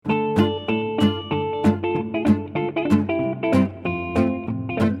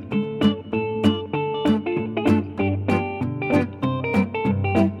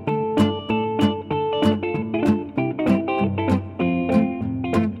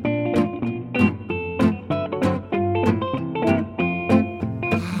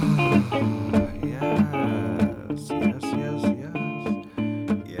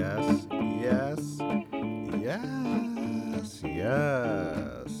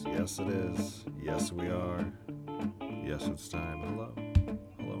Yes, it is. Yes, we are. Yes, it's time. Hello.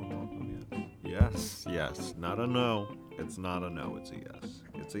 Hello and welcome. Yes. Yes, yes. Not a no. It's not a no. It's a yes.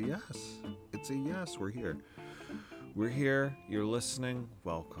 It's a yes. It's a yes. We're here. We're here. You're listening.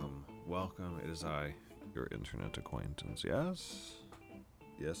 Welcome. Welcome. It is I, your internet acquaintance. Yes.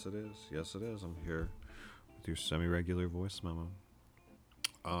 Yes, it is. Yes, it is. I'm here with your semi-regular voice memo.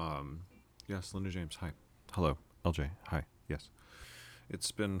 Yes, Linda James. Hi. Hello. LJ. Hi. Yes.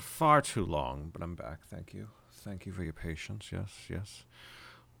 It's been far too long, but I'm back. Thank you. Thank you for your patience. Yes, yes.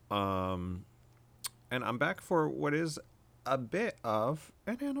 And I'm back for what is a bit of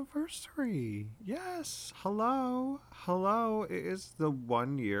an anniversary. Yes. Hello. Hello. It is the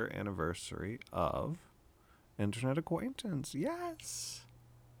 1 year anniversary of Internet Acquaintance. Yes.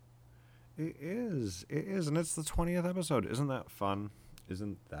 It is. It is. And it's the 20th episode. Isn't that fun?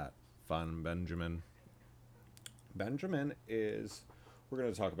 Isn't that fun, Benjamin? Benjamin is... We're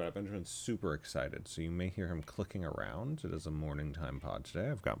going to talk about it. Benjamin's super excited, so you may hear him clicking around. It is a morning time pod today.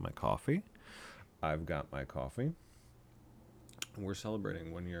 I've got my coffee. We're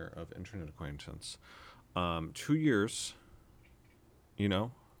celebrating 1 year of Internet Acquaintance. 2 years,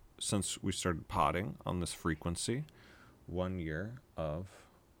 since we started podding on this frequency. 1 year of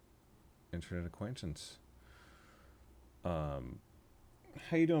Internet Acquaintance. How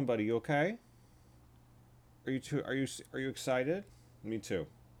you doing, buddy? You okay? Are you excited? Me too.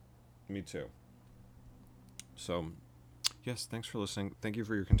 So, yes, thanks for listening. Thank you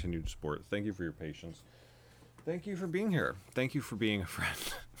for your continued support. Thank you for your patience. Thank you for being here. Thank you for being a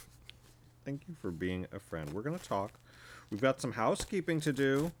friend. Thank you for being a friend. We're going to talk. We've got some housekeeping to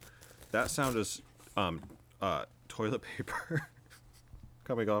do. That sound is toilet paper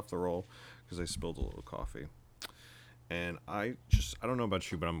coming off the roll because I spilled a little coffee. And I don't know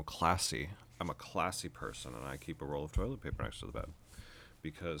about you, but I'm a classy person, and I keep a roll of toilet paper next to the bed.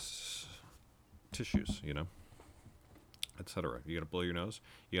 Because tissues, etc. You gotta blow your nose.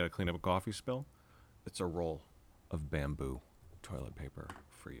 You gotta clean up a coffee spill. It's a roll of bamboo toilet paper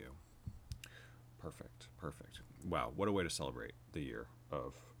for you. Perfect. Wow, what a way to celebrate the year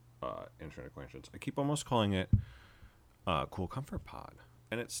of Internet Acquaintance. I keep almost calling it Cool Comfort Pod,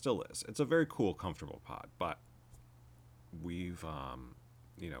 and it still is. It's a very cool, comfortable pod, but we've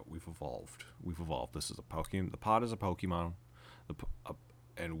evolved. This is a Pokemon. The pod is a Pokemon.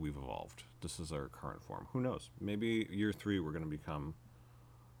 And we've evolved. This is our current form. Who knows? Maybe year 3 we're going to become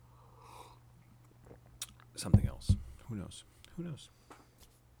something else. Who knows?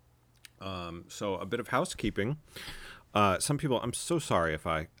 So a bit of housekeeping. Some people, I'm so sorry if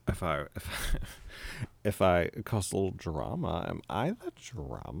I caused a little drama. Am I the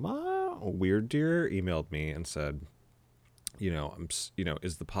drama? Weird Deer emailed me and said, is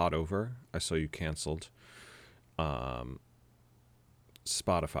the pod over? I saw you canceled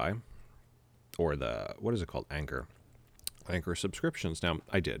Spotify, or what is it called? Anchor subscriptions. Now,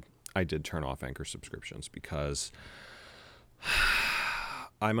 I did turn off Anchor subscriptions because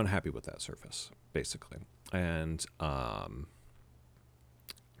I'm unhappy with that service, basically. And I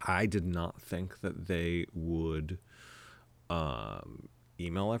did not think that they would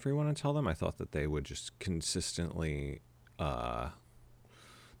email everyone and tell them. I thought that they would just consistently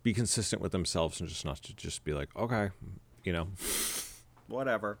be consistent with themselves and just not to just be like, okay,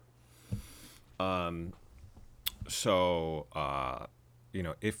 whatever. So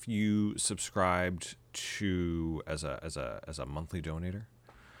if you subscribed to as a monthly donator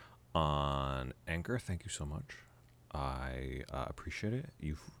on Anchor, thank you so much. I appreciate it.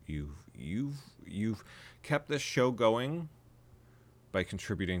 You've kept this show going by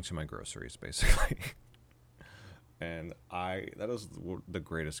contributing to my groceries, basically. And that is the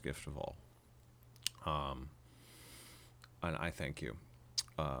greatest gift of all. And I thank you.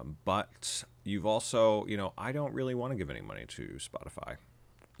 But you've also, I don't really want to give any money to Spotify,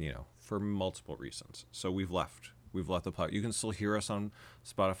 for multiple reasons. So we've left the pod. You can still hear us on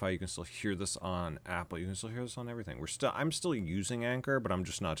Spotify. You can still hear this on Apple. You can still hear this on everything. I'm still using Anchor, but I'm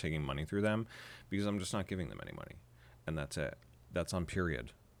just not taking money through them because I'm just not giving them any money. And that's it. That's on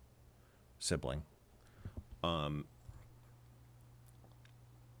period. Sibling.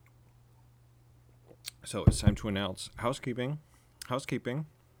 So it's time to announce housekeeping.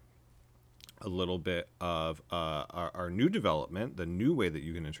 A little bit of our new development, the new way that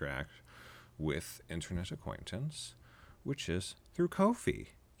you can interact with Internet Acquaintance, which is through Ko-fi.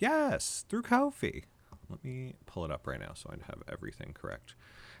 Yes, through Ko-fi. Let me pull it up right now so I have everything correct.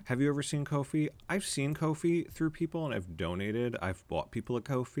 Have you ever seen Ko-fi? I've seen Ko-fi through people, and I've donated. I've bought people a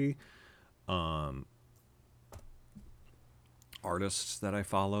Ko-fi. artists that I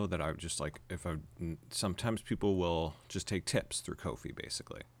follow that I just like. Sometimes people will just take tips through Ko-fi,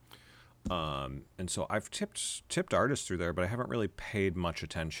 basically. And so I've tipped artists through there, but I haven't really paid much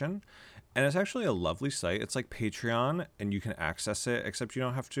attention. And it's actually a lovely site. It's like Patreon, and you can access it, except you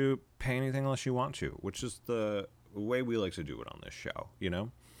don't have to pay anything unless you want to, which is the way we like to do it on this show, you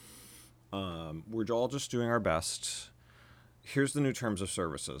know? We're all just doing our best. Here's the new terms of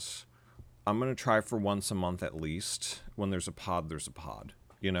services. I'm going to try for once a month at least. When there's a pod, there's a pod.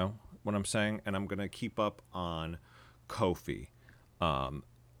 You know what I'm saying? And I'm going to keep up on Ko-fi.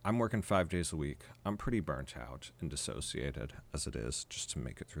 I'm working 5 days a week. I'm pretty burnt out and dissociated as it is just to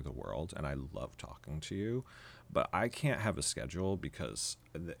make it through the world. And I love talking to you, but I can't have a schedule because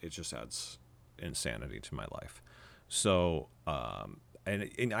it just adds insanity to my life. So,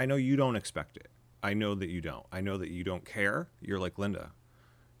 and I know you don't expect it. I know that you don't. I know that you don't care. You're like, Linda,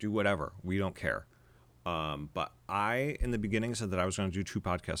 do whatever. We don't care. But I, in the beginning, said that I was going to do 2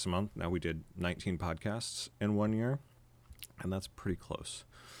 podcasts a month. Now we did 19 podcasts in 1 year, and that's pretty close.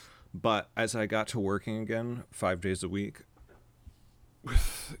 But as I got to working again 5 days a week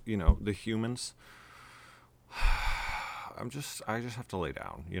with, the humans, I just have to lay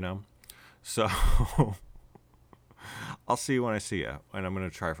down, So I'll see you when I see you, and I'm going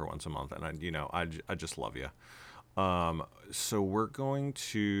to try for once a month. And I just love you. So we're going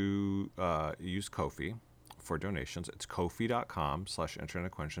to use Ko-fi for donations. It's Ko-fi.com/Internet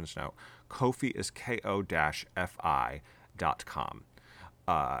Acquaintance. Now, Ko-fi is ko-fi.com.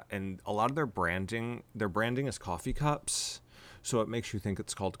 And a lot of their branding is coffee cups. So it makes you think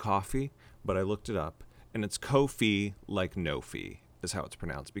it's called coffee, but I looked it up and it's Ko-fi like no fee is how it's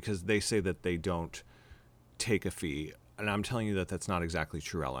pronounced, because they say that they don't take a fee. And I'm telling you that that's not exactly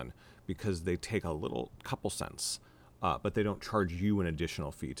true, Ellen, because they take a couple cents, but they don't charge you an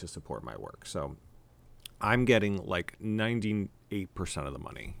additional fee to support my work. So I'm getting like 98% of the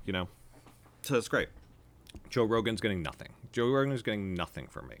money, So that's great. Joe Rogan's getting nothing. Joe Rogan is getting nothing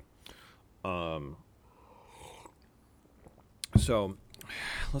from me. So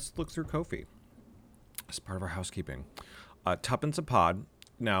let's look through Ko-fi as part of our housekeeping. Tuppence a pod.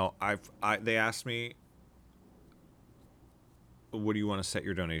 Now, they asked me, what do you want to set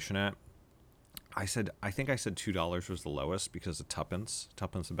your donation at? I think I said $2 was the lowest because of tuppence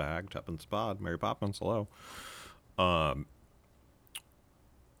a bag, tuppence a pod, Mary Poppins, hello.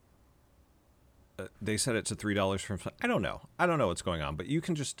 They set it to $3 from. I don't know what's going on, but you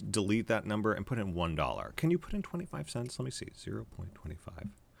can just delete that number and put in $1. Can you put in 25 cents? Let me see, 0.25.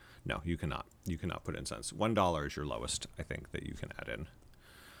 No, you cannot. You cannot put in cents. $1 is your lowest, I think, that you can add in.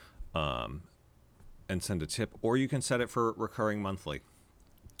 And send a tip, or you can set it for recurring monthly.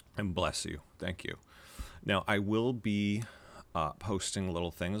 And bless you, thank you. Now I will be posting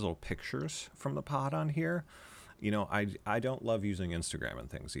little pictures from the pod on here. I don't love using Instagram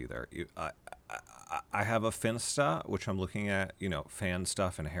and things either. I have a Finsta, which I'm looking at, fan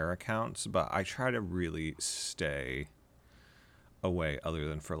stuff and hair accounts, but I try to really stay away other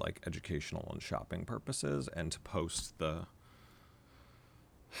than for like educational and shopping purposes, and to post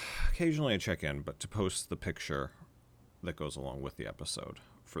occasionally I check in, but to post the picture that goes along with the episode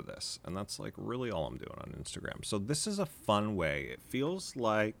for this. And that's like really all I'm doing on Instagram. So this is a fun way. It feels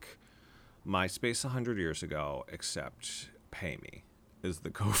like MySpace 100 years ago, except pay me is the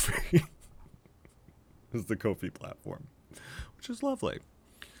Ko-fi is the Ko-fi platform, which is lovely.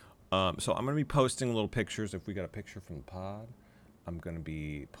 So I'm going to be posting little pictures. If we got a picture from the pod, I'm going to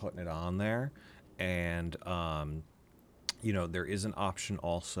be putting it on there. And, there is an option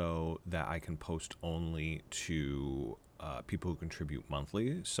also that I can post only to people who contribute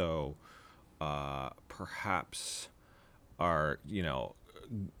monthly. So perhaps our,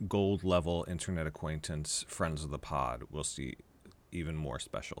 gold level internet acquaintance friends of the pod will see even more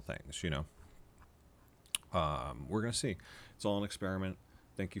special things, We're going to see. It's all an experiment.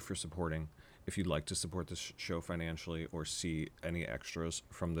 Thank you for supporting. If you'd like to support this show financially or see any extras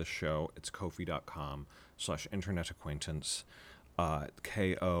from this show, it's ko-fi.com/internet acquaintance,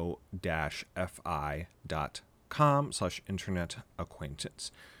 ko-fi.com/internet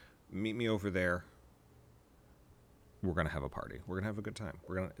acquaintance. Meet me over there. We're gonna have a party. We're gonna have a good time.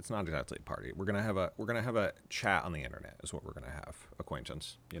 It's not exactly a party. We're gonna have a chat on the internet is what we're gonna have.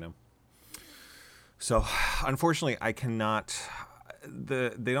 Acquaintance, So unfortunately I cannot,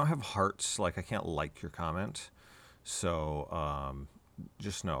 they don't have hearts. Like I can't like your comment. So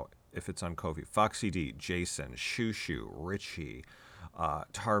just know if it's on Ko-fi, Foxy D, Jason, Shushu, Richie,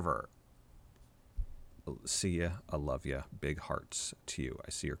 Tarver, see ya, I love ya, big hearts to you.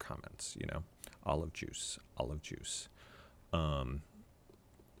 I see your comments, olive juice.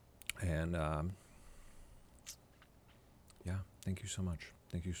 Yeah, thank you so much.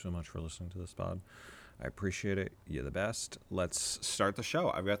 Thank you so much for listening to this pod. I appreciate it. You're the best. Let's start the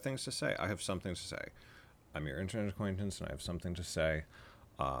show. I've got things to say. I have something to say. I'm your internet acquaintance, and I have something to say.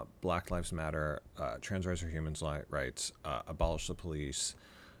 Black Lives Matter, trans rights are humans' rights, abolish the police,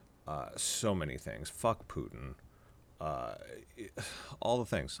 so many things. Fuck Putin. Uh, all the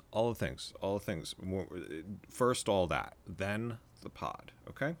things, all the things, all the things. First, all that, then the pod.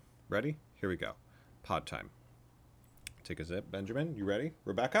 Okay, ready? Here we go. Pod time. Take a sip, Benjamin. You ready?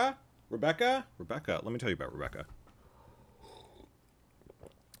 Rebecca? Rebecca. Let me tell you about Rebecca.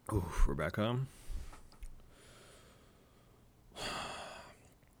 Ooh, Rebecca.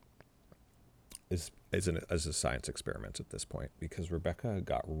 Is a science experiment at this point, because Rebecca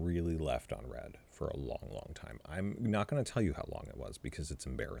got really left on red for a long, long time. I'm not going to tell you how long it was because it's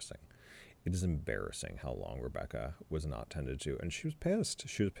embarrassing. It is embarrassing how long Rebecca was not tended to, and she was pissed.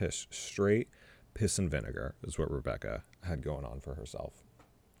 She was pissed. Straight piss and vinegar is what Rebecca had going on for herself.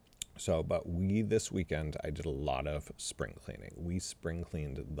 So, but this weekend, I did a lot of spring cleaning. We spring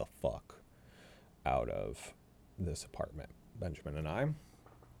cleaned the fuck out of this apartment, Benjamin and I.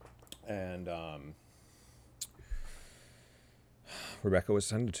 And Rebecca was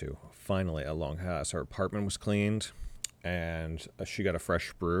tended to. Finally, at long last, her apartment was cleaned, and she got a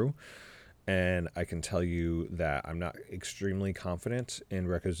fresh brew. And I can tell you that I'm not extremely confident in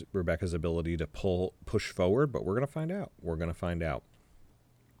Rebecca's ability to push forward, but we're gonna find out. We're gonna find out.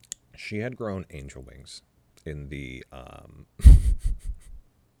 She had grown angel wings in the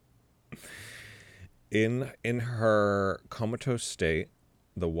in her comatose state.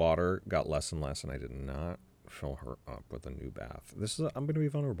 The water got less and less, and I did not fill her up with a new bath. I'm going to be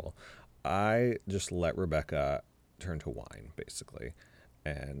vulnerable. I just let Rebecca turn to wine, basically,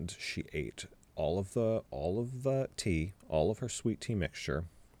 and she ate all of the tea, all of her sweet tea mixture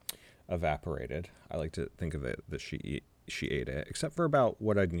evaporated. I like to think of it that she ate it, except for about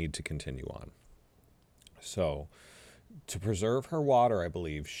what I'd need to continue on. So, to preserve her water, I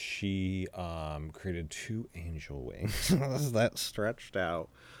believe she created 2 angel wings that stretched out,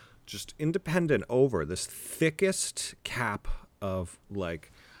 just independent over this thickest cap of,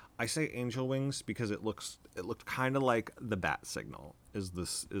 like, I say angel wings because it looked kind of like the bat signal is the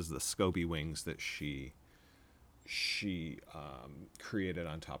Scoby wings that she created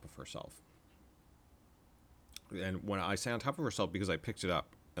on top of herself. And when I say on top of herself, because I picked it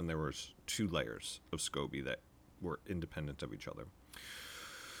up and there was 2 layers of Scoby that were independent of each other.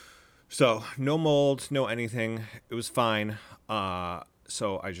 So no mold, no anything. It was fine.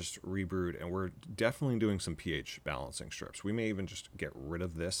 So I just rebrewed, and we're definitely doing some pH balancing strips. We may even just get rid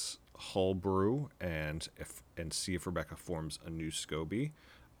of this whole brew and see if Rebecca forms a new Scoby.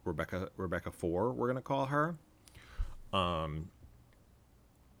 Rebecca 4, we're gonna call her.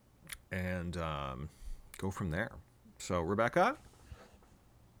 And go from there. So Rebecca,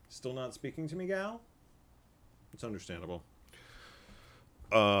 still not speaking to me, gal? It's understandable.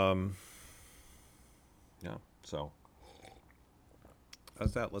 Yeah, so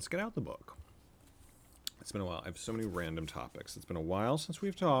that's that. Let's get out the book. It's been a while. I have so many random topics. It's been a while since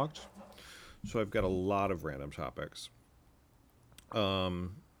we've talked, so I've got a lot of random topics. As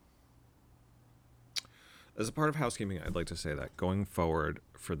a part of housekeeping, I'd like to say that going forward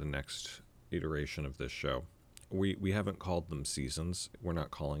for the next iteration of this show, we haven't called them seasons. We're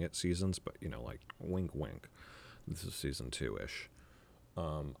not calling it seasons, but, like, wink, wink. This is season 2-ish.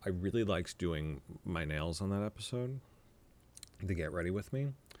 I really liked doing my nails on that episode to get ready with me.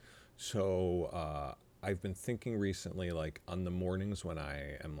 So I've been thinking recently, like, on the mornings when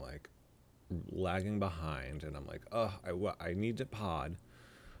I am, like, lagging behind and I'm like, I need to pod.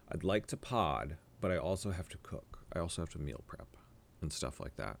 I'd like to pod, but I also have to cook. I also have to meal prep and stuff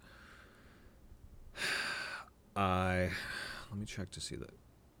like that. Let me check to see that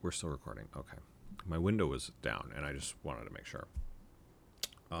we're still recording. Okay. My window was down, and I just wanted to make sure.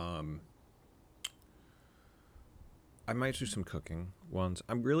 I might do some cooking ones.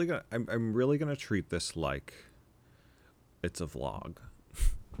 I'm really gonna treat this like it's a vlog,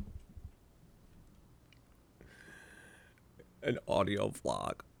 an audio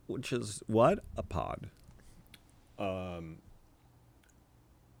vlog, which is what a pod. And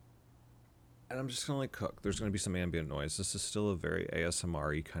I'm just gonna, like, cook. There's gonna be some ambient noise. This is still a very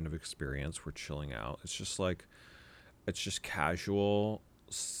ASMR-y kind of experience. We're chilling out. It's just casual.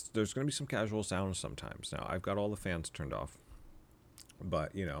 There's gonna be some casual sounds sometimes. Now, I've got all the fans turned off,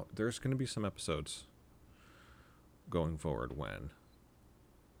 but there's gonna be some episodes going forward when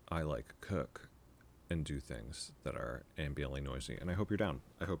I, like, cook and do things that are ambiently noisy, and I hope you're down.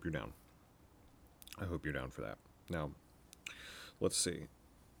 I hope you're down for that. Now, let's see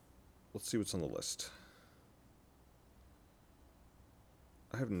what's on the list.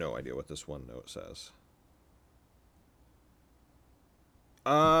 I have no idea what this one note says.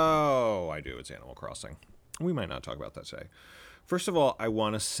 Oh, I do. It's Animal Crossing. We might not talk about that today. First of all, I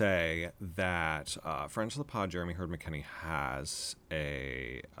want to say that Friends of the Pod, Jeremy Hurd McKinney, has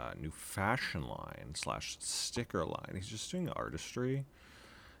a new fashion line / sticker line. He's just doing artistry,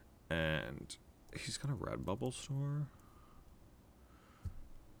 and he's got a Redbubble store.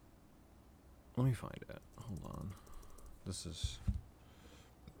 Let me find it. Hold on. This is...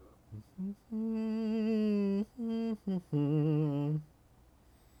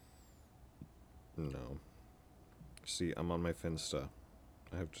 No. See, I'm on my Finsta.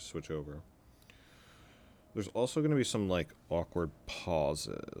 I have to switch over. There's also going to be some, like, awkward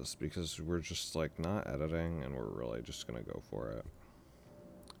pauses because we're just, like, not editing and we're really just going to go for it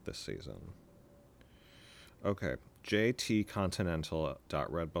this season. Okay.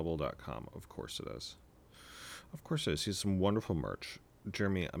 jtcontinental.redbubble.com. Of course it is. Of course it is. He has some wonderful merch.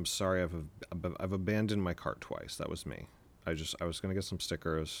 Jeremy, I'm sorry I've abandoned my cart twice. That was me. I was going to get some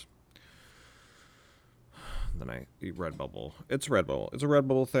stickers. Then I eat Redbubble. It's Redbubble. It's a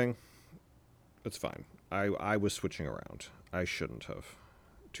Redbubble thing. It's fine. I was switching around. I shouldn't have.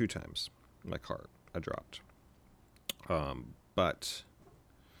 2 times. My cart. I dropped. But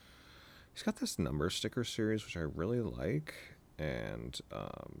he's got this number sticker series, which I really like. And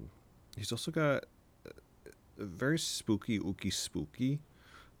he's also got a very spooky, ooky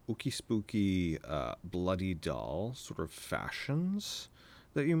spooky bloody doll sort of fashions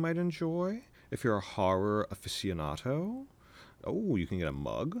that you might enjoy. If you're a horror aficionado, you can get a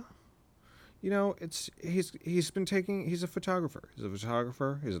mug. You know, he's a photographer. He's a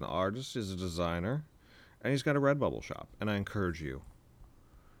photographer, he's an artist, he's a designer, and he's got a Redbubble shop. And I encourage you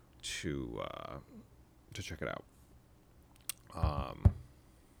to check it out.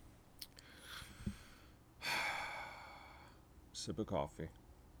 Sip of coffee.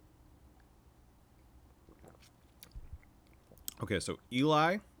 Okay, so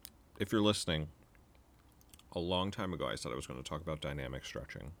Eli, if you're listening, a long time ago I said I was going to talk about dynamic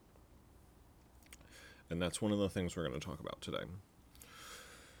stretching. And that's one of the things we're going to talk about today.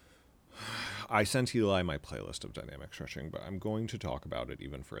 I sent Eli my playlist of dynamic stretching, but I'm going to talk about it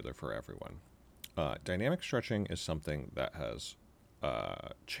even further for everyone. Dynamic stretching is something that has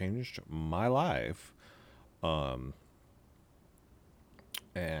changed my life. And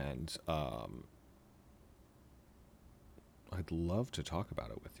I'd love to talk about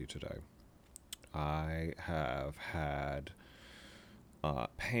it with you today. I have had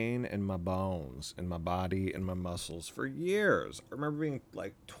pain in my bones, in my body, in my muscles for years. I remember being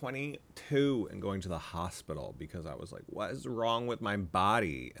like 22 and going to the hospital because I was like, what is wrong with my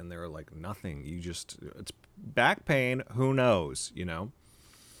body? And they were like, nothing. It's back pain. Who knows, you know?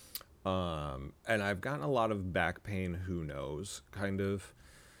 And I've gotten a lot of back pain, who knows, kind of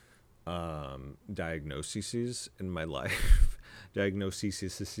diagnoses in my life.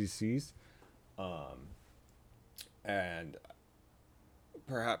 Diagnoses. And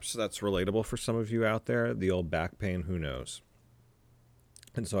perhaps that's relatable for some of you out there, the old back pain, who knows.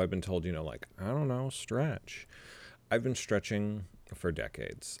 And so I've been told, I don't know, stretch. I've been stretching for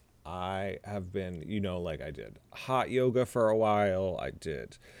decades. I have been, I did hot yoga for a while.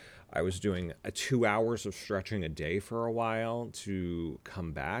 I was doing 2 hours of stretching a day for a while to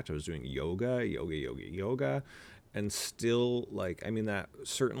combat. I was doing yoga. And still, that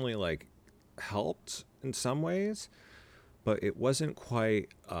certainly, helped in some ways. But it wasn't quite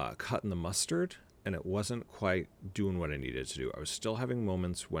cutting the mustard, and it wasn't quite doing what I needed to do. I was still having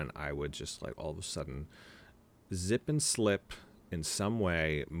moments when I would just, all of a sudden, zip and slip in some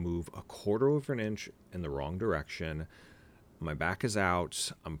way, move a 1/4 of an inch in the wrong direction. My back is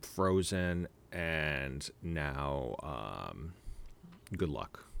out, I'm frozen, and now, good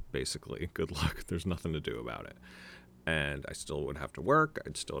luck, basically. Good luck. There's nothing to do about it. And I still would have to work.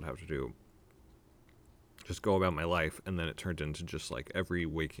 I'd still have to just go about my life, and then it turned into just every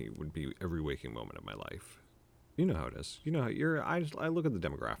waking moment of my life. You know how it is. You know how I look at the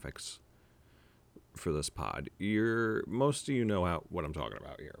demographics for this pod. Most of you know what I'm talking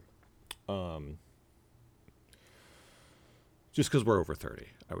about here. Just because we're over 30,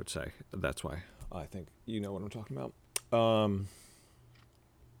 I would say. That's why I think you know what I'm talking about.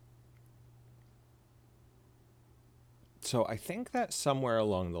 So I think that somewhere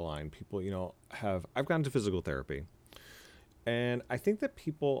along the line, people, I've gone to physical therapy. And I think that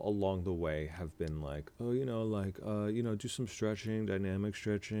people along the way have been do some stretching, dynamic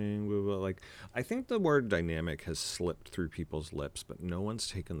stretching, blah, blah, blah. I think the word dynamic has slipped through people's lips, but no one's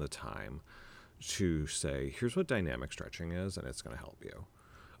taken the time to say, here's what dynamic stretching is, and it's going to help you.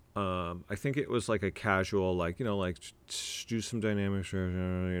 I think it was like a casual, like, like do some dynamic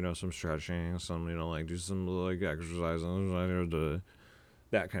stretching, some stretching, some, like do some like exercise,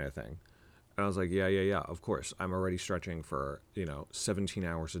 that kind of thing. And I was like, yeah, of course. I'm already stretching for, 17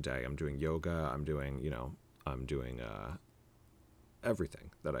 hours a day. I'm doing yoga. I'm doing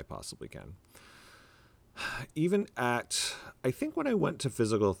everything that I possibly can. Even I think when I went to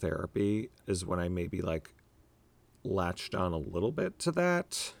physical therapy is when I maybe like latched on a little bit to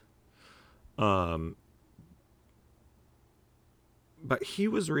that. But he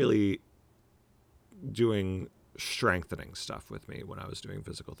was really doing strengthening stuff with me when I was doing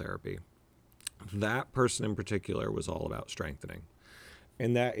physical therapy. That person in particular was all about strengthening,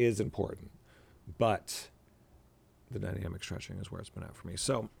 and that is important. But the dynamic stretching is where it's been at for me.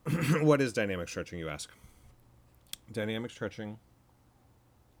 So, what is dynamic stretching, you ask? Dynamic stretching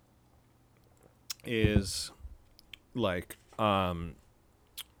is like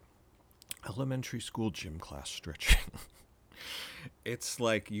elementary school gym class stretching. It's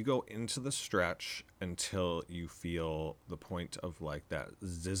like you go into the stretch until you feel the point of like that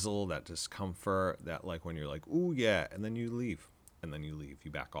zizzle, that discomfort, that like when you're like, ooh, yeah, and then you leave,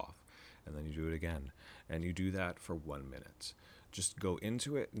 you back off, and then you do it again. And you do that for 1 minute. Just go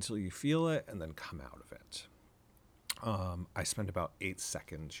into it until you feel it and then come out of it. I spend about 8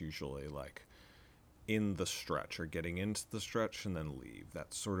 seconds usually like in the stretch or getting into the stretch and then leave.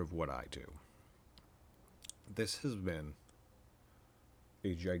 That's sort of what I do. This has been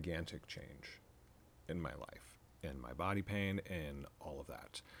a gigantic change in my life, in my body pain, and all of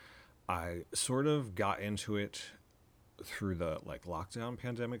that. I sort of got into it through the like lockdown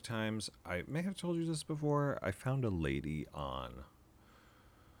pandemic times. I may have told you this before. I found a lady on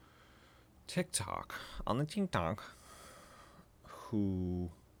TikTok, who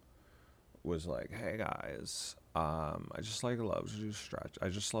was like, "Hey guys, I just like love to do stretch. I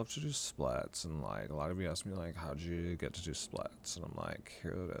just love to do splits, and like a lot of you ask me like, how'd you get to do splits? And I'm like,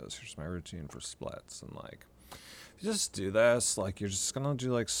 here it is. Here's my routine for splits, and like, if you just do this, like you're just gonna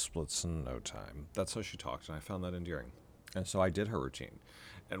do like splits in no time." That's how she talked, and I found that endearing. And so I did her routine,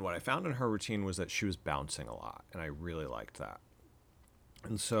 and what I found in her routine was that she was bouncing a lot, and I really liked that.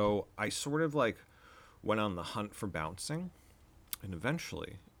 And so I sort of like went on the hunt for bouncing, and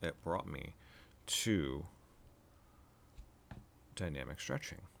eventually it brought me to dynamic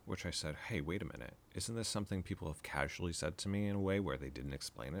stretching, which I said, hey, wait a minute. Isn't this something people have casually said to me in a way where they didn't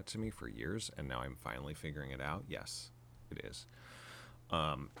explain it to me for years, and now I'm finally figuring it out? Yes, it is.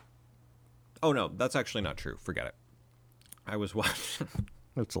 Oh, no, that's actually not true. Forget it. I was watching.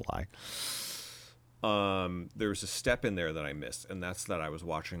 That's a lie. There was a step in there that I missed, and that's that I was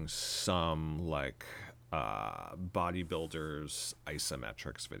watching some like bodybuilders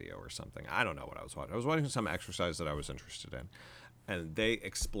isometrics video or something. I don't know what I was watching. I was watching some exercise that I was interested in, and they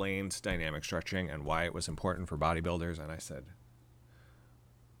explained dynamic stretching and why it was important for bodybuilders. And I said,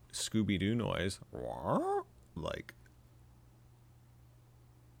 Scooby-Doo noise, like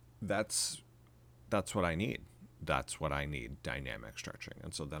that's what I need. That's what I need, dynamic stretching.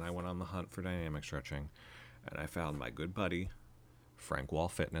 And so then I went on the hunt for dynamic stretching, and I found my good buddy Frank Wall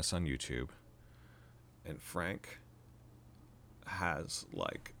Fitness on YouTube. And Frank has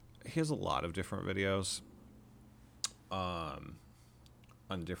he has a lot of different videos on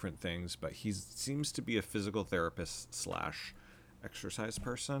different things, but he seems to be a physical therapist slash exercise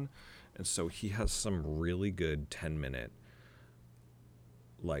person. And so he has some really good 10-minute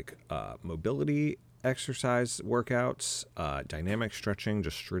mobility exercise workouts, dynamic stretching,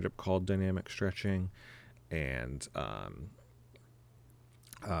 just straight up called dynamic stretching, and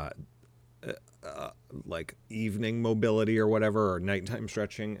like evening mobility or whatever, or nighttime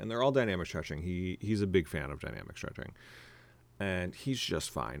stretching, and they're all dynamic stretching. He's a big fan of dynamic stretching, and he's just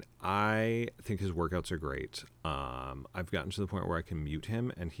fine. I think his workouts are great. I've gotten to the point where I can mute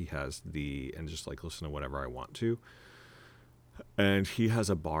him, and he has and just like listen to whatever I want to. And he has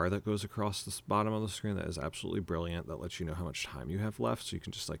a bar that goes across the bottom of the screen that is absolutely brilliant, that lets you know how much time you have left, so you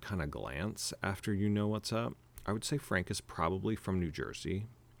can just like kind of glance after you know what's up. I would say Frank is probably from New Jersey,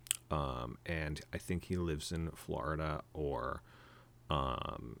 and I think he lives in Florida or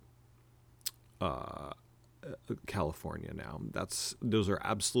California now. Those are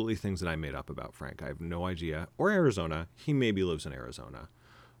absolutely things that I made up about Frank. I have no idea. Or Arizona. He maybe lives in Arizona.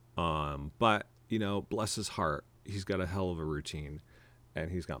 But, bless his heart, he's got a hell of a routine, and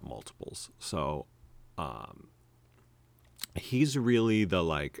he's got multiples. So he's really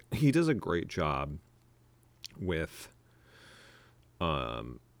he does a great job with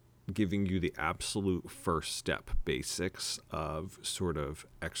giving you the absolute first step basics of sort of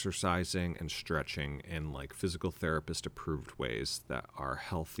exercising and stretching in like physical therapist approved ways that are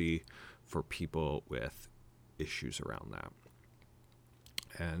healthy for people with issues around that.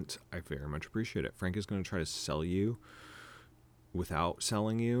 And I very much appreciate it. Frank is going to try to sell you, without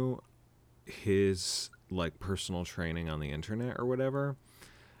selling you, his like personal training on the internet or whatever.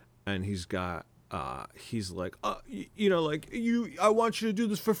 And he's got he's like, I want you to do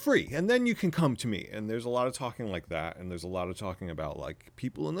this for free, and then you can come to me. And there's a lot of talking like that, and there's a lot of talking about like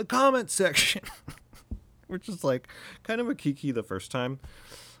people in the comment section, which is like kind of a kiki the first time,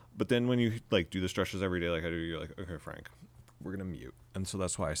 but then when you like do the stretches every day like I do, you're like, okay, Frank, we're gonna mute. And so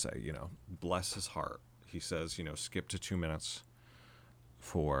that's why I say, bless his heart. He says, skip to 2 minutes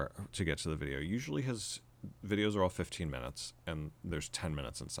to get to the video. Usually his videos are all 15 minutes, and there's 10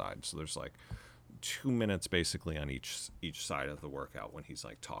 minutes inside, so there's like 2 minutes basically on each side of the workout when he's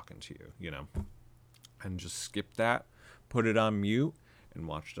like talking to you, and just skip that, put it on mute, and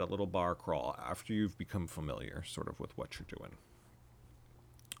watch that little bar crawl after you've become familiar sort of with what you're doing.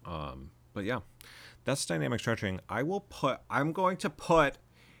 But yeah, that's dynamic stretching. I'm going to put,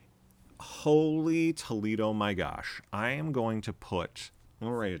 holy Toledo, my gosh, I'm going to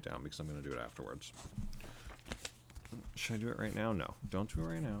write it down because I'm going to do it afterwards. Should I do it right now? No, don't do it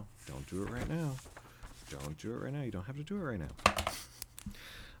right now. Don't do it right now. Don't do it right now. You don't have to do it right now.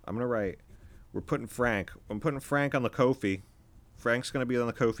 I'm going to write, I'm putting Frank on the Ko-fi. Frank's going to be on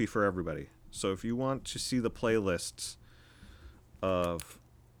the Ko-fi for everybody. So if you want to see the playlists of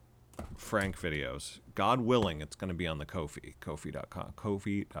Frank videos, God willing, it's going to be on the Ko-fi.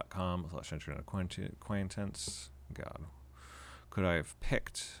 Ko-fi.com/internet acquaintance. God, could I have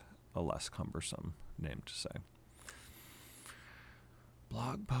picked a less cumbersome name to say?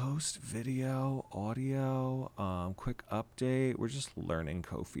 Blog post, video, audio, quick update. We're just learning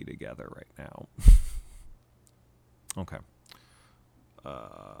Ko-fi together right now. Okay.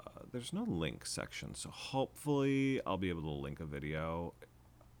 There's no link section, so hopefully I'll be able to link a video.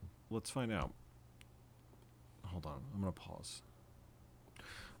 Let's find out. Hold on. I'm going to pause.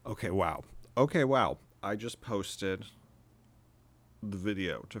 Okay, wow. I just posted the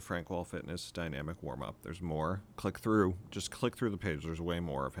video to Frank Wall Fitness dynamic warm-up. There's more. Just click through the page. There's way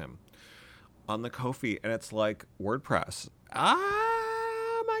more of him on the Ko-fi, and it's like WordPress.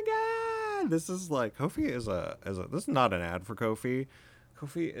 Ah, my God. This is like, Ko-fi is this is not an ad for Ko-fi.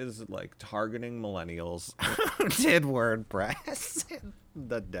 Ko-fi is like targeting millennials who did WordPress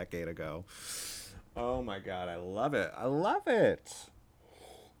a decade ago. Oh my God, I love it.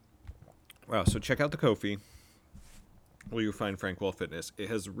 Wow, so check out the Ko-fi where you find Frank Wall Fitness. It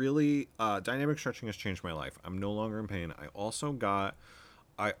has really, dynamic stretching has changed my life. I'm no longer in pain. I also,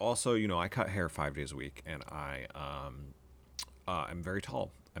 I cut hair 5 days a week, and I'm very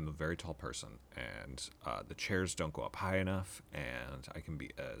tall. I'm a very tall person, and the chairs don't go up high enough, and I can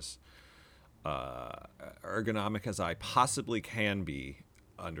be as ergonomic as I possibly can be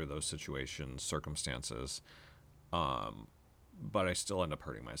under those circumstances, but I still end up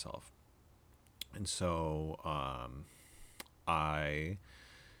hurting myself. And so I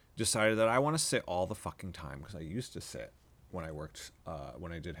decided that I want to sit all the fucking time, because I used to sit when I worked,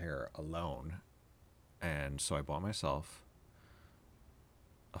 when I did hair alone. And so I bought myself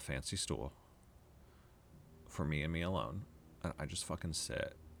a fancy stool for me and me alone. And I just fucking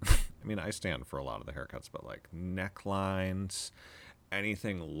sit. I mean, I stand for a lot of the haircuts, but like necklines,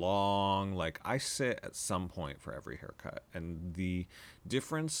 anything long, like I sit at some point for every haircut. And the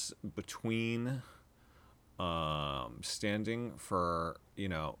difference between standing for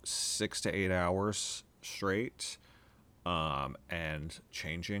 6 to 8 hours straight and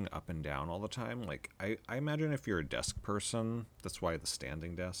changing up and down all the time, like I imagine if you're a desk person, that's why the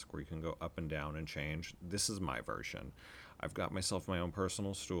standing desk where you can go up and down and change, this is my version. I've got myself my own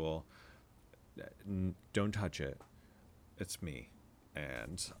personal stool. Don't touch it, it's me.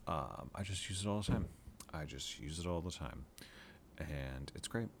 And I just use it all the time. And it's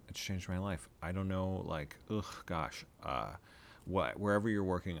great. It's changed my life. I don't know, like, wherever you're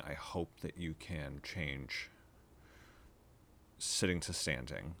working, I hope that you can change sitting to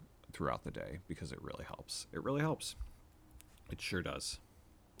standing throughout the day, because it really helps. It sure does.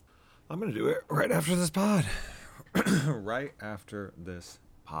 I'm going to do it right after this pod.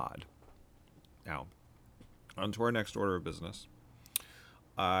 Now, on to our next order of business.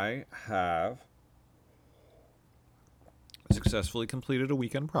 I have successfully completed a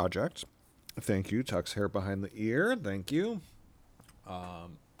weekend project. Thank you, Tuck's Hair Behind the Ear. Thank you.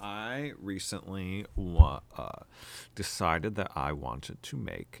 I recently decided that I wanted to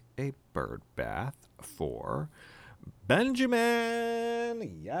make a bird bath for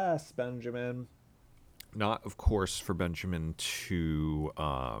Benjamin! Yes, Benjamin. Not, of course, for Benjamin to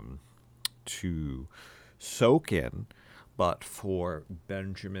soak in, but for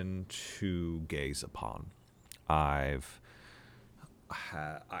Benjamin to gaze upon.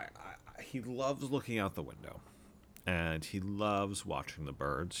 He loves looking out the window, and he loves watching the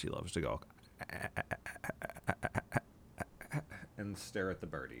birds. He loves to go and stare at the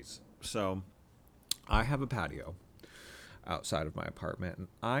birdies. So I have a patio outside of my apartment, and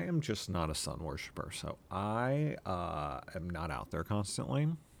I am just not a sun worshiper. So I am not out there constantly,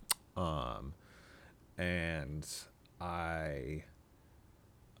 and I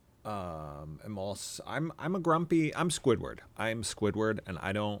am also I'm a grumpy. I'm Squidward. I'm Squidward, and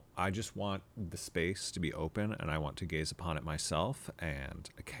I just want the space to be open, and I want to gaze upon it myself. And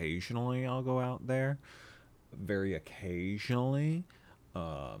occasionally I'll go out there, very occasionally.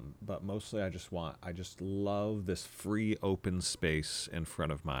 But mostly I just love this free open space in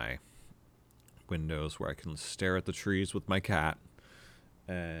front of my windows where I can stare at the trees with my cat,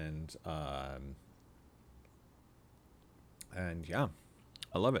 and yeah,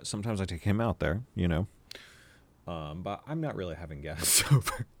 I love it. Sometimes I take him out there, but I'm not really having guests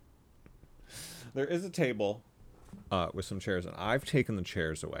over. There is a table with some chairs, and I've taken the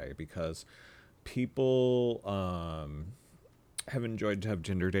chairs away because people have enjoyed to have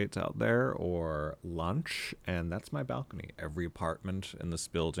Tinder dates out there or lunch, and that's my balcony. Every apartment in this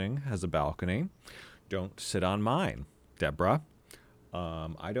building has a balcony. Don't sit on mine, Deborah.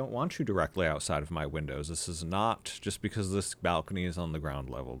 I don't want you directly outside of my windows. This is not, just because this balcony is on the ground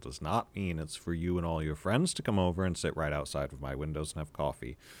level, does not mean it's for you and all your friends to come over and sit right outside of my windows and have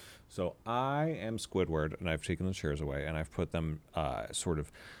coffee. So I am Squidward, and I've taken the chairs away, and I've put them sort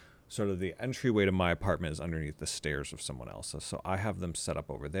of the entryway to my apartment is underneath the stairs of someone else's. So I have them set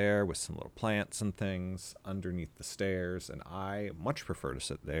up over there with some little plants and things underneath the stairs. And I much prefer to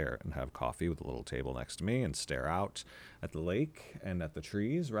sit there and have coffee with a little table next to me and stare out at the lake and at the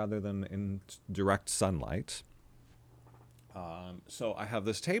trees rather than in direct sunlight. So I have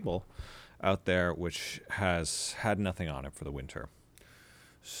this table out there which has had nothing on it for the winter.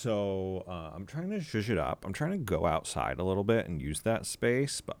 So I'm trying to zhuzh it up. I'm trying to go outside a little bit and use that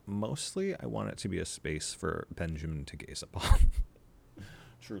space, but mostly I want it to be a space for Benjamin to gaze upon.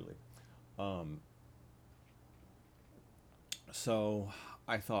 Truly. So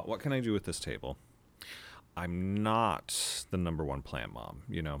I thought, what can I do with this table? I'm not the number one plant mom,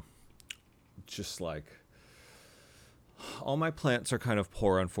 just like all my plants are kind of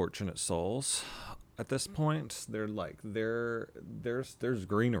poor, unfortunate souls. At this point, there's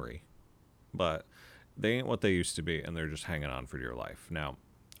greenery, but they ain't what they used to be, and they're just hanging on for dear life. Now,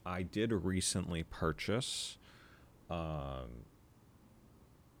 I did recently purchase, through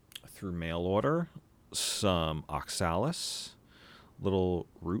mail order, some oxalis, little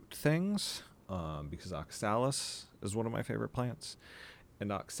root things, because oxalis is one of my favorite plants.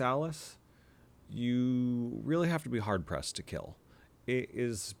 And oxalis, you really have to be hard-pressed to kill. It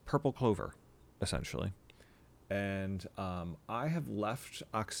is purple clover, essentially. And I have left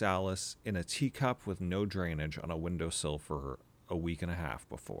oxalis in a teacup with no drainage on a windowsill for a week and a half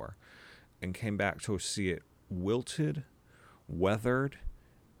before, and came back to see it wilted, weathered,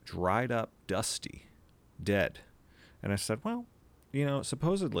 dried up, dusty, dead. And I said, well,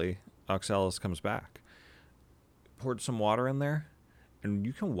 supposedly oxalis comes back. Poured some water in there, and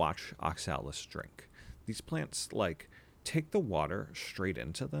you can watch oxalis drink. These plants, take the water straight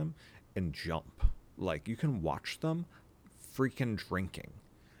into them and jump. You can watch them freaking drinking.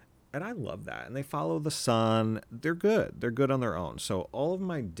 And I love that. And they follow the sun. They're good. They're good on their own. So all of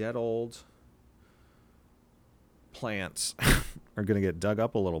my dead old plants are going to get dug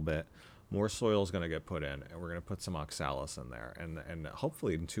up a little bit. More soil is going to get put in, and we're going to put some oxalis in there. And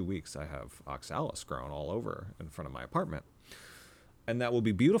hopefully in 2 weeks I have oxalis grown all over in front of my apartment. And that will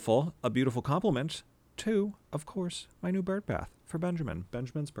be beautiful. A beautiful compliment to, of course, my new bird bath for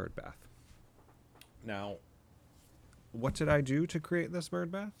Benjamin's bird bath. Now, what did I do to create this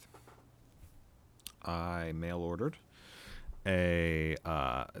bird bath? I mail ordered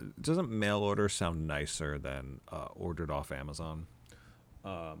doesn't mail order sound nicer than ordered off Amazon?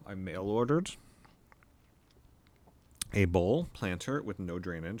 I mail ordered a bowl planter with no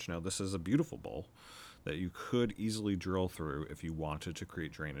drainage. Now, this is a beautiful bowl that you could easily drill through if you wanted to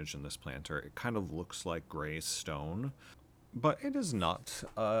create drainage in this planter. It kind of looks like gray stone, but it is not,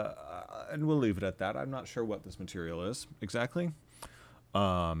 and we'll leave it at that. I'm not sure what this material is exactly.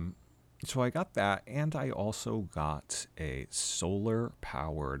 So I got that, and I also got a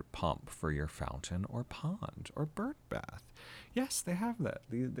solar-powered pump for your fountain or pond or bird bath. Yes, they have that.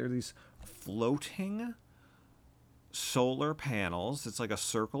 They're these floating solar panels. It's like a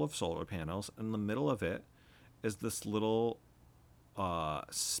circle of solar panels. In the middle of it is this little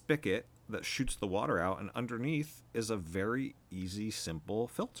spigot that shoots the water out, and underneath is a very easy, simple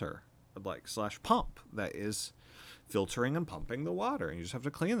filter, like slash pump that is filtering and pumping the water. And you just have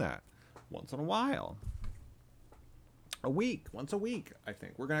to clean that once in a while. Once a week, I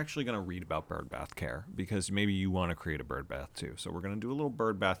think. We're actually going to read about bird bath care because maybe you want to create a bird bath too. So we're going to do a little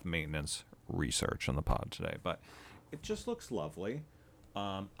bird bath maintenance research on the pod today. But it just looks lovely.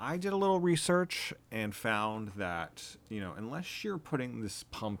 I did a little research and found that, unless you're putting this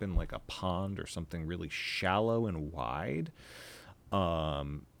pump in like a pond or something really shallow and wide,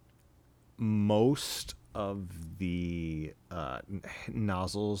 most of the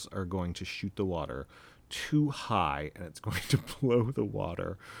nozzles are going to shoot the water too high, and it's going to blow the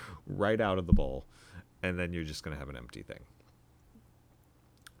water right out of the bowl, and then you're just going to have an empty thing,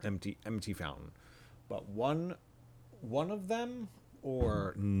 empty fountain. But one of them,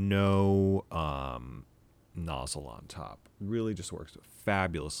 or no nozzle on top, really just works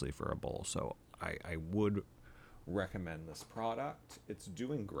fabulously for a bowl. So I would recommend this product. It's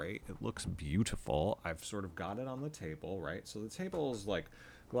doing great. It looks beautiful. I've sort of got it on the table, right? So the table is like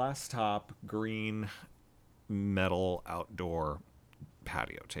glass top, green metal outdoor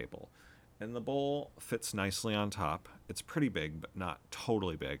patio table, and the bowl fits nicely on top. It's pretty big, but not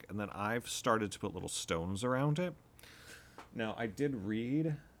totally big. And then I've started to put little stones around it. Now, I did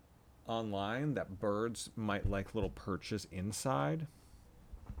read online that birds might like little perches inside,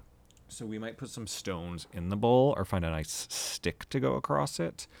 so we might put some stones in the bowl or find a nice stick to go across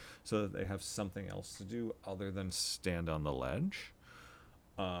it so that they have something else to do other than stand on the ledge.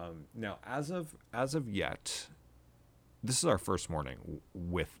 Now, as of yet, this is our first morning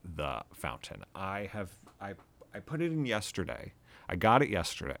with the fountain. I put it in yesterday. I got it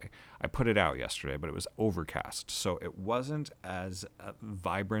yesterday. I put it out yesterday, but it was overcast, so it wasn't as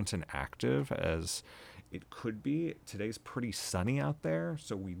vibrant and active as it could be. Today's pretty sunny out there,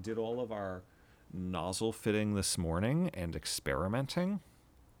 so we did all of our nozzle fitting this morning and experimenting.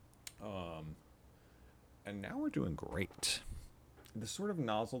 And now we're doing great. The sort of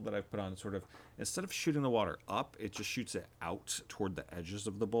nozzle that I've put on, sort of, instead of shooting the water up, it just shoots it out toward the edges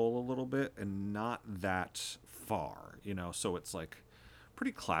of the bowl a little bit and not that far, so it's like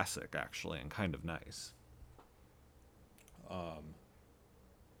pretty classic actually and kind of nice.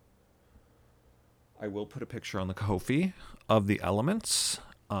 I will put a picture on the Ko-fi of the elements,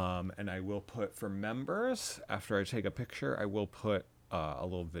 and I will put, for members, after I take a picture, I will put a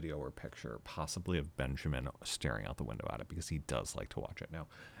little video or picture, possibly of Benjamin staring out the window at it, because he does like to watch it. Now,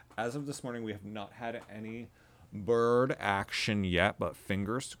 as of this morning, we have not had any bird action yet, but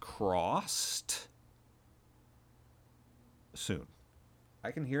fingers crossed, soon.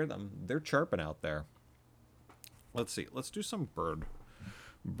 I can hear them. They're chirping out there. Let's see. Let's do some bird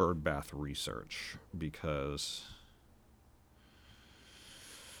bath research, because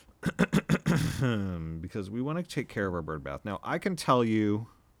because we want to take care of our bird bath. Now, I can tell you,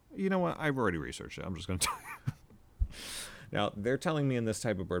 you know what? I've already researched it. I'm just going to tell you. Now, they're telling me in this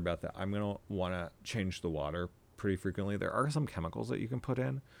type of bird bath that I'm going to want to change the water pretty frequently. There are some chemicals that you can put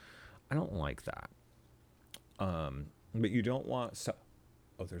in. I don't like that. But you don't want...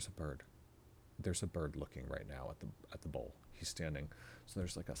 Oh, there's a bird. There's a bird looking right now at the bowl. He's standing. So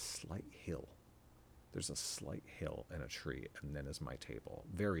there's like a slight hill. There's a slight hill and a tree, and then is my table.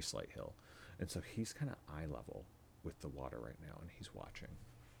 Very slight hill. And so he's kind of eye level with the water right now, and he's watching.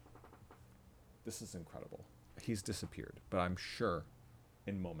 This is incredible. He's disappeared, but I'm sure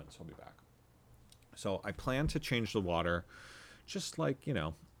in moments he'll be back. So I plan to change the water just like,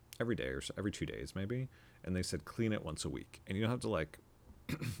 every day or so, every 2 days maybe. And they said clean it once a week. And you don't have to like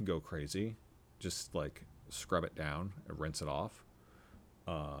go crazy. Just like scrub it down and rinse it off.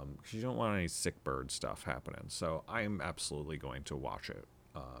 Because you don't want any sick bird stuff happening. So I am absolutely going to wash it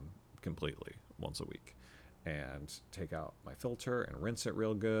completely once a week and take out my filter and rinse it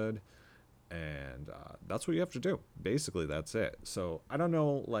real good. And that's what you have to do. Basically, that's it. So I don't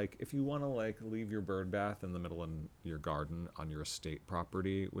know, like, if you want to like leave your bird bath in the middle of your garden on your estate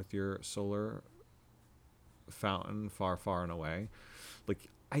property with your solar fountain far, far and away, like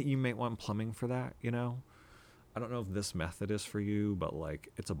you might want plumbing for that, I don't know if this method is for you, but like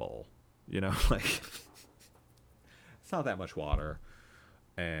it's a bowl, like it's not that much water,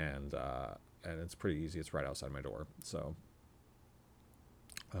 and it's pretty easy. It's right outside my door. So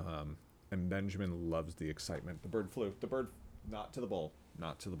and Benjamin loves the excitement. The bird flew. The bird, not to the bowl.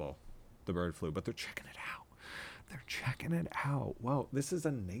 The bird flew, but they're checking it out. Whoa, this is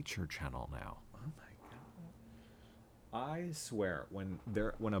a nature channel now. Oh my God. I swear, when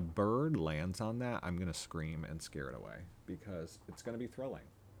a bird lands on that, I'm gonna scream and scare it away because it's gonna be thrilling.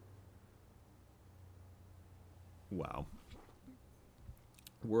 Wow,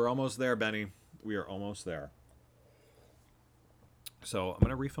 we're almost there, Benny. We are almost there. So I'm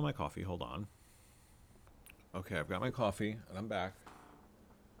gonna refill my coffee. Hold on. Okay, I've got my coffee and I'm back.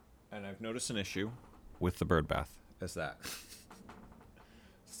 And I've noticed an issue with the bird bath. Is that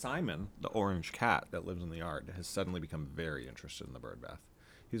Simon, the orange cat that lives in the yard, has suddenly become very interested in the bird bath.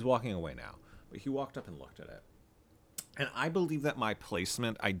 He's walking away now, but he walked up and looked at it. And I believe that my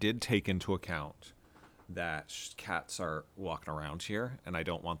placement, I did take into account that cats are walking around here and I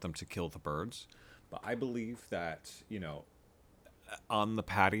don't want them to kill the birds. But I believe that, on the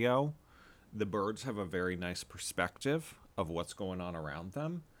patio, the birds have a very nice perspective of what's going on around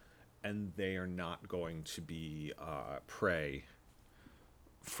them, and they are not going to be prey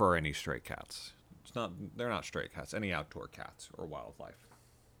for any stray cats. They're not stray cats, any outdoor cats or wildlife.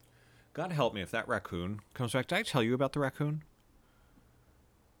 God help me if that raccoon comes back. Did I tell you about the raccoon?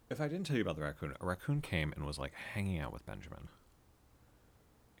 If I didn't tell you about the raccoon, a raccoon came and was like hanging out with Benjamin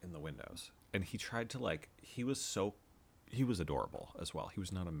in the windows. And he tried to he was adorable as well. He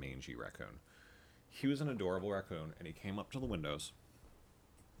was not a mangy raccoon. He was an adorable raccoon, and he came up to the windows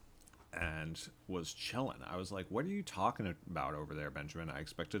and was chilling. I was like, "What are you talking about over there, Benjamin?" I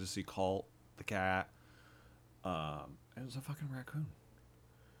expected to see Colt the cat. It was a fucking raccoon.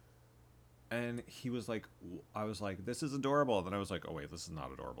 And he was like, I was like, "This is adorable." And then I was like, "Oh wait, this is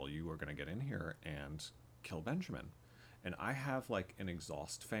not adorable. You are gonna get in here and kill Benjamin." And I have like an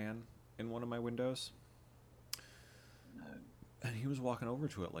exhaust fan in one of my windows. And he was walking over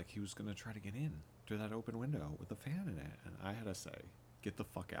to it like he was gonna try to get in through that open window with a fan in it. And I had to say, "Get the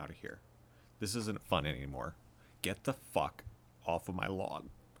fuck out of here. This isn't fun anymore. Get the fuck off of my lawn."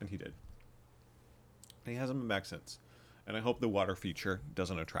 And he did. And he hasn't been back since. And I hope the water feature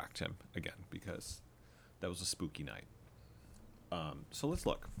doesn't attract him again, because that was a spooky night. So let's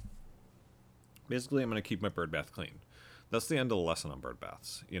look. Basically, I'm going to keep my bird bath clean. That's the end of the lesson on bird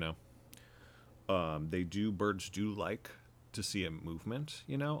baths, Birds do like to see a movement,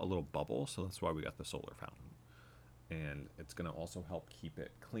 a little bubble. So that's why we got the solar fountain. And it's going to also help keep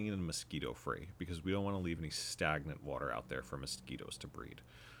it clean and mosquito free, because we don't want to leave any stagnant water out there for mosquitoes to breed.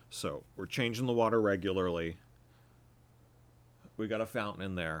 So we're changing the water regularly. We got a fountain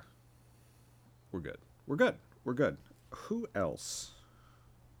in there. We're good. We're good. We're good. Who else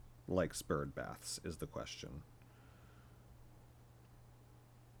likes bird baths is the question.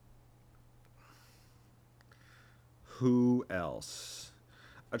 Who else?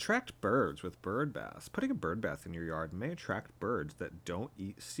 Attract birds with bird baths. Putting a bird bath in your yard may attract birds that don't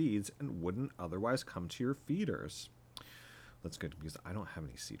eat seeds and wouldn't otherwise come to your feeders. That's good, because I don't have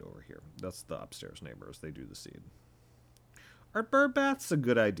any seed over here. That's the upstairs neighbors. They do the seed. Are bird baths a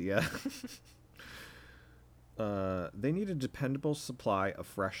good idea? They need a dependable supply of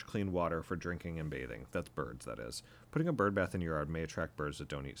fresh, clean water for drinking and bathing. That's birds, that is. Putting a bird bath in your yard may attract birds that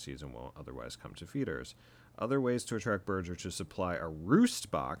don't eat seeds and won't otherwise come to feeders. Other ways to attract birds are to supply a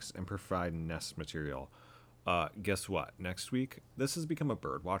roost box and provide nest material. Guess what? Next week, this has become a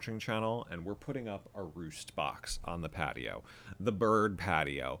bird watching channel, and we're putting up a roost box on the patio. The bird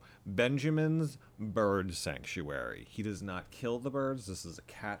patio. Benjamin's bird sanctuary. He does not kill the birds. This is a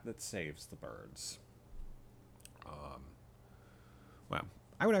cat that saves the birds. Wow.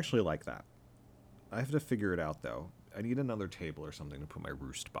 I would actually like that. I have to figure it out, though. I need another table or something to put my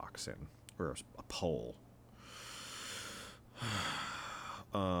roost box in. Or a pole.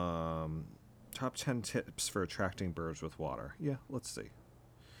 Top 10 tips for attracting birds with water. Yeah, let's see.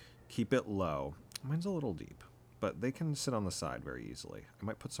 Keep it low. Mine's a little deep, but they can sit on the side very easily. I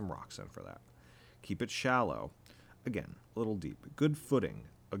might put some rocks in for that. Keep it shallow. Again, a little deep. Good footing.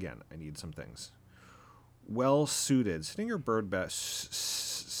 Again, I need some things. Well suited. Siding your bird bath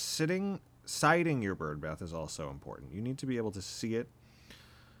is also important. You need to be able to see it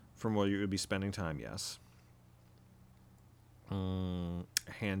from where you would be spending time, yes.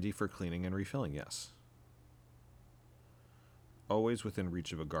 Handy for cleaning and refilling, yes. Always within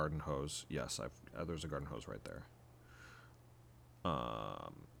reach of a garden hose. Yes, there's a garden hose right there.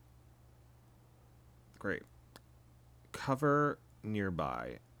 Great. Cover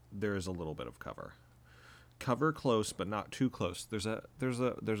nearby. There is a little bit of cover. Cover close, but not too close. There's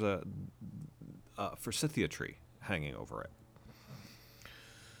a forsythia tree hanging over it.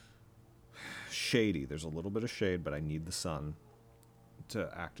 Shady. There's a little bit of shade, but I need the sun to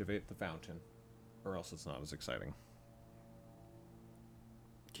activate the fountain, or else it's not as exciting.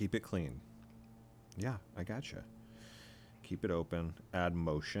 Keep it clean. Yeah, I gotcha. Keep it open. Add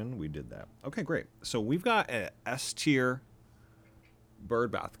motion. We did that. Okay, great. So we've got an S tier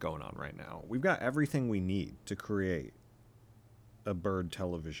bird bath going on right now. We've got everything we need to create a bird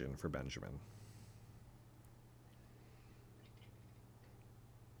television for Benjamin.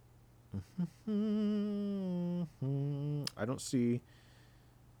 I don't see.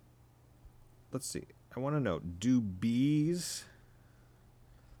 Let's see. I want to know, do bees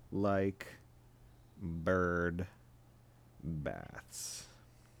like bird baths?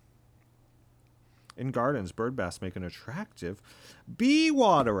 In gardens, bird baths make an attractive bee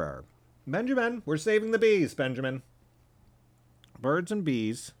waterer. Benjamin, we're saving the bees, Benjamin. Birds and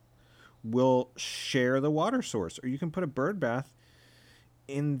bees will share the water source, or you can put a bird bath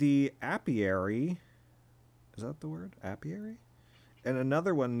in the apiary. Is that the word? Apiary? And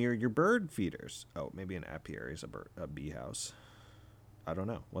another one near your bird feeders. Oh, maybe an apiary is a bee house. I don't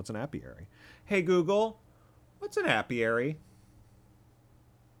know. What's an apiary? Hey, Google, what's an apiary?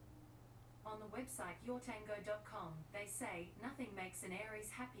 On the website yourtango.com, they say, nothing makes an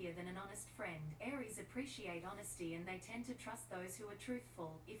Aries happier than an honest friend. Aries appreciate honesty and they tend to trust those who are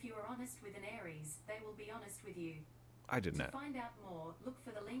truthful. If you are honest with an Aries, they will be honest with you. I didn't. To find out more, look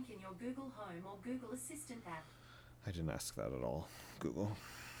for the link in your Google Home or Google Assistant app. I didn't ask that at all, Google.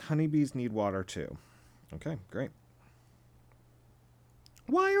 Honeybees need water too. Okay, great.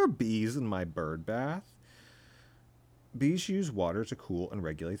 Why are bees in my bird bath? Bees use water to cool and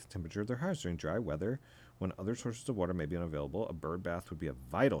regulate the temperature of their hives during dry weather. When other sources of water may be unavailable, a bird bath would be a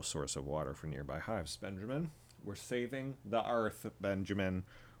vital source of water for nearby hives. Benjamin, we're saving the earth, Benjamin.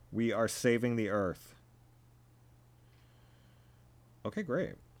 We are saving the earth. Okay,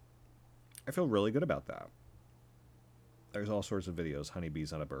 great. I feel really good about that. There's all sorts of videos,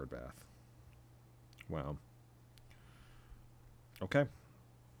 honeybees on a bird bath. Wow. Okay.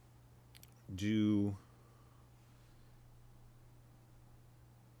 Do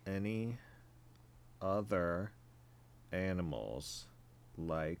any other animals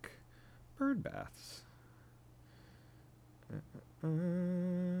like bird baths?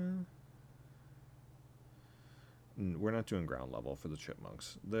 We're not doing ground level for the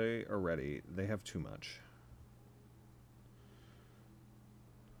chipmunks. They are ready. They have too much.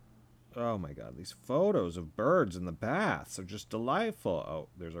 Oh my god, these photos of birds in the baths are just delightful. Oh,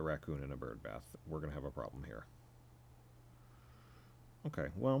 there's a raccoon in a bird bath. We're going to have a problem here. Okay,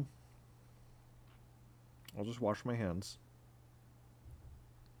 well, I'll just wash my hands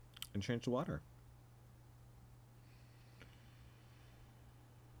and change the water.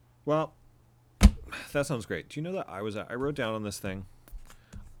 Well, that sounds great. Do you know that I wrote down on this thing,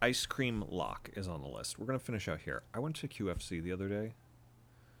 ice cream lock is on the list. We're going to finish out here. I went to QFC the other day,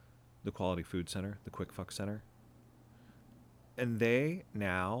 the Quality Food Center, the Quick Fuck Center, and they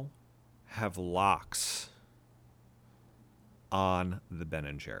now have locks on the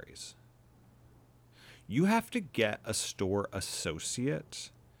Ben & Jerry's. You have to get a store associate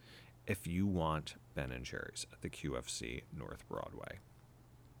if you want Ben & Jerry's at the QFC North Broadway.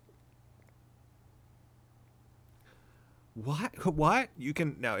 What? You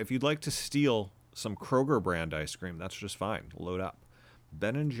can now, if you'd like to steal some Kroger brand ice cream, that's just fine. Load up.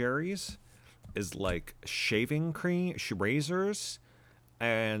 Ben & Jerry's is like shaving cream, razors,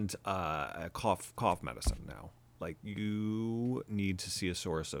 and cough medicine now. Like, you need to see a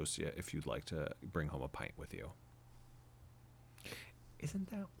store associate if you'd like to bring home a pint with you.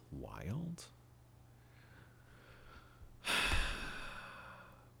 Isn't that wild?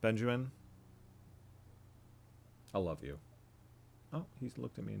 Benjamin, I love you. Oh, he's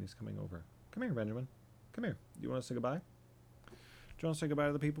looked at me and he's coming over. Come here, Benjamin. Come here. You want to say goodbye? Do you want to say goodbye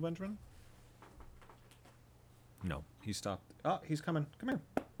to the people, Benjamin? No, he stopped. Oh, he's coming. Come here.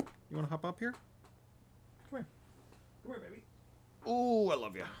 You want to hop up here? Come here. Come here, baby. Oh, I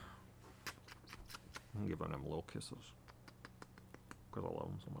love you. I'm giving him little kisses because I love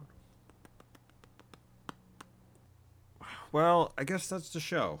him so much. Well, I guess that's the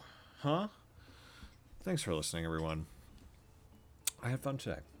show, huh? Thanks for listening, everyone. I had fun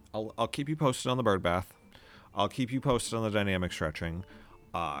today. I'll keep you posted on the bird bath. I'll keep you posted on the dynamic stretching.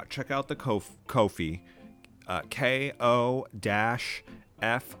 Check out the Ko-fi.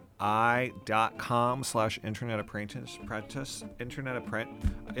 ko-fi.com/internet apprentice. Internet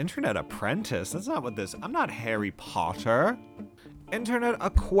apprentice? That's not what this... I'm not Harry Potter. Internet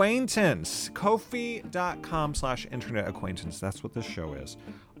acquaintance. Ko-fi.com/internet acquaintance. That's what this show is.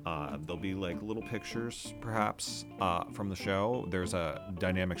 There'll be like little pictures, perhaps, from the show. There's a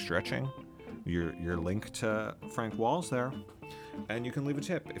dynamic stretching. Your link to Frank Wall's there. And you can leave a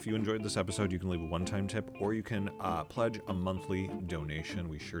tip. If you enjoyed this episode, you can leave a one-time tip, or you can pledge a monthly donation.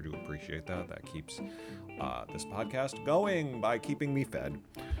 We sure do appreciate that. That keeps this podcast going by keeping me fed.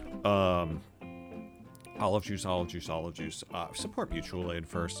 Olive juice. Support mutual aid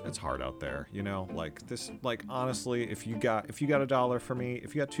first. It's hard out there, you know. Like this. Like honestly, if you got $1 for me,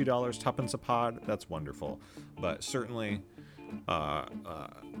 if you got $2, tuppence a pod, that's wonderful. But certainly,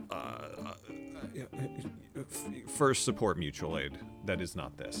 first support mutual aid. That is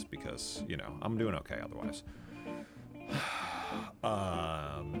not this, because you know I'm doing okay otherwise.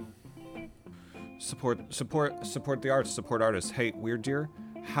 Support the arts. Support artists. Hey, Weird Deer.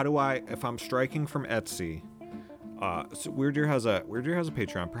 How do I, if I'm striking from Etsy, so Weird Deer has a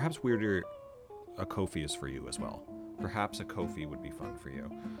Patreon. Perhaps Weird Deer, a Ko-fi is for you as well. Perhaps a Ko-fi would be fun for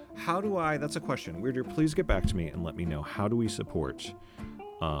you. How do I? That's a question. Weird Deer, please get back to me and let me know, how do we support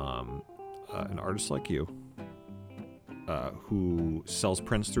an artist like you who sells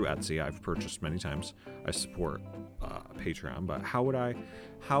prints through Etsy? I've purchased many times. I support Patreon, but how would I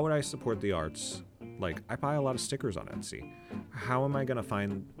support the arts? Like, I buy a lot of stickers on Etsy. How am I going to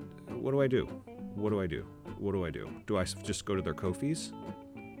find... What do I do? Do I just go to their Ko-fis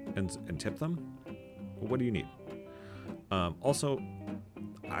and tip them? What do you need? Also,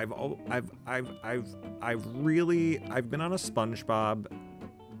 I've been on a SpongeBob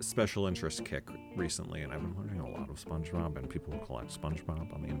special interest kick recently, and I've been watching a lot of SpongeBob and people who collect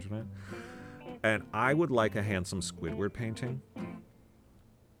SpongeBob on the internet. And I would like a handsome Squidward painting.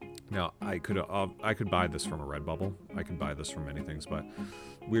 Now, I could buy this from a Redbubble. I could buy this from many things, but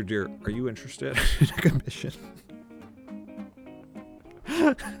Weird Deer, are you interested in a commission?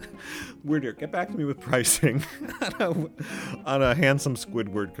 Weird Deer, get back to me with pricing on a handsome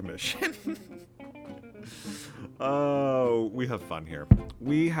Squidward commission. Oh, we have fun here.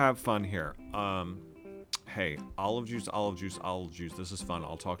 Hey, olive juice. This is fun.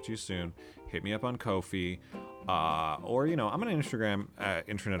 I'll talk to you soon. Hit me up on Ko-fi. Or, you know, I'm on Instagram at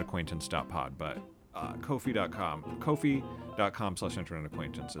internetacquaintance.pod, but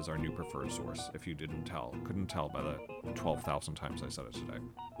Ko-fi.com/internetacquaintance is our new preferred source, if you couldn't tell by the 12,000 times I said it today.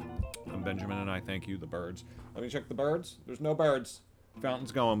 I'm Benjamin, and I thank you, the birds. Let me check the birds. There's no birds.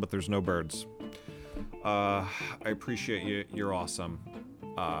 Fountain's going, but there's no birds. I appreciate you. You're awesome.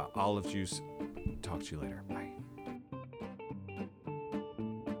 Olive juice. Talk to you later. Bye.